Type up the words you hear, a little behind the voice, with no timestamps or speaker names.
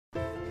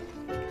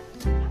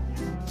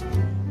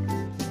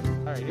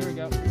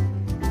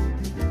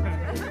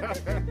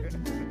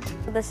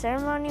The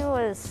ceremony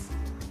was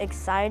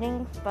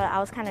exciting, but I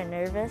was kind of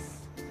nervous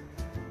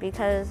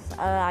because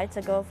I had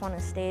to go up on a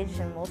stage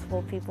and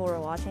multiple people were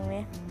watching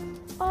me.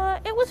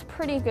 It was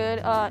pretty good.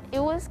 It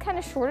was kind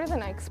of shorter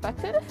than I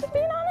expected, if I'm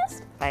being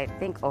honest. I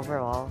think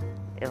overall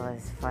it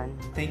was fun.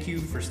 Thank you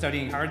for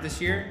studying hard this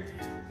year,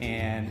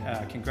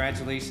 and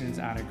congratulations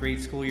on a great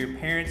school year.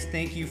 Parents,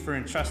 thank you for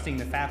entrusting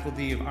the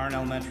faculty of Arnn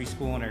Elementary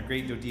School and our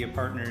great DODEA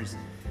partners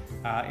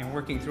in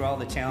working through all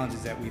the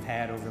challenges that we've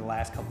had over the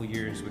last couple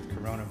years with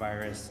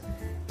coronavirus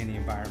in the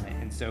environment.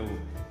 And so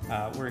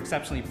we're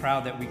exceptionally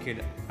proud that we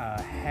could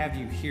have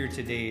you here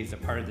today as a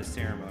part of the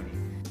ceremony.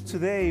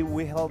 Today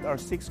we held our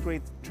 6th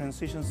grade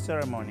transition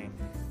ceremony.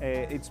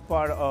 It's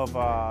part of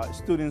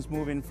students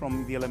moving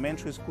from the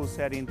elementary school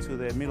setting to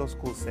the middle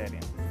school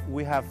setting.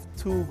 We have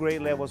 2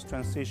 grade levels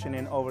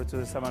transitioning over to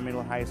the Zama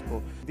Middle High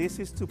School. This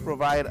is to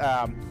provide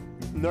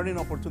learning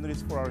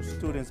opportunities for our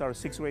students, our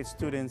 6th grade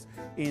students,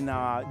 in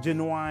a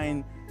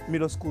genuine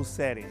middle school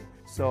setting.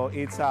 So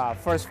it's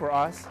first for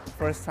us,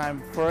 first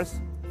time, first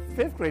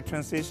 5th grade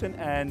transition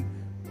and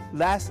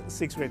last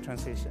 6th grade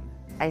transition.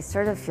 I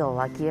sort of feel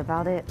lucky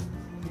about it,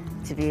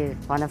 to be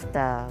one of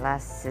the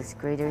last 6th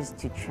graders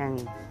to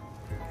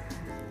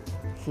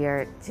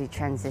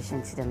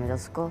transition to the middle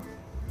school,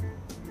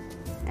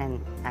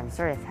 and I'm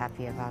sort of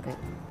happy about it.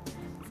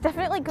 It's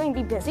definitely going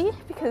to be busy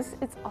because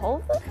it's all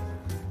of the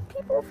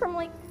people from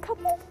like a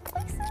couple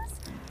places.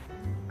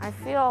 I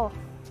feel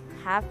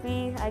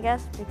happy, I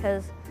guess,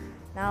 because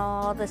now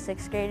all the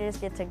 6th graders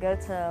get to go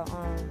to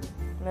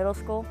middle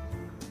school.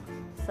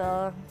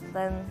 So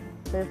then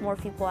there's more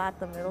people at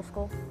the middle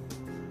school.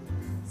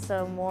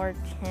 So more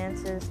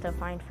chances to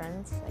find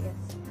friends, I guess.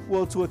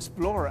 Well, to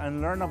explore and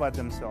learn about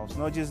themselves,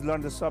 not just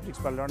learn the subjects,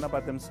 but learn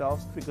about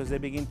themselves, because they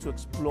begin to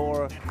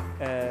explore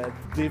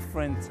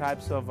different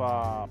types of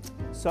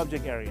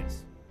subject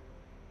areas.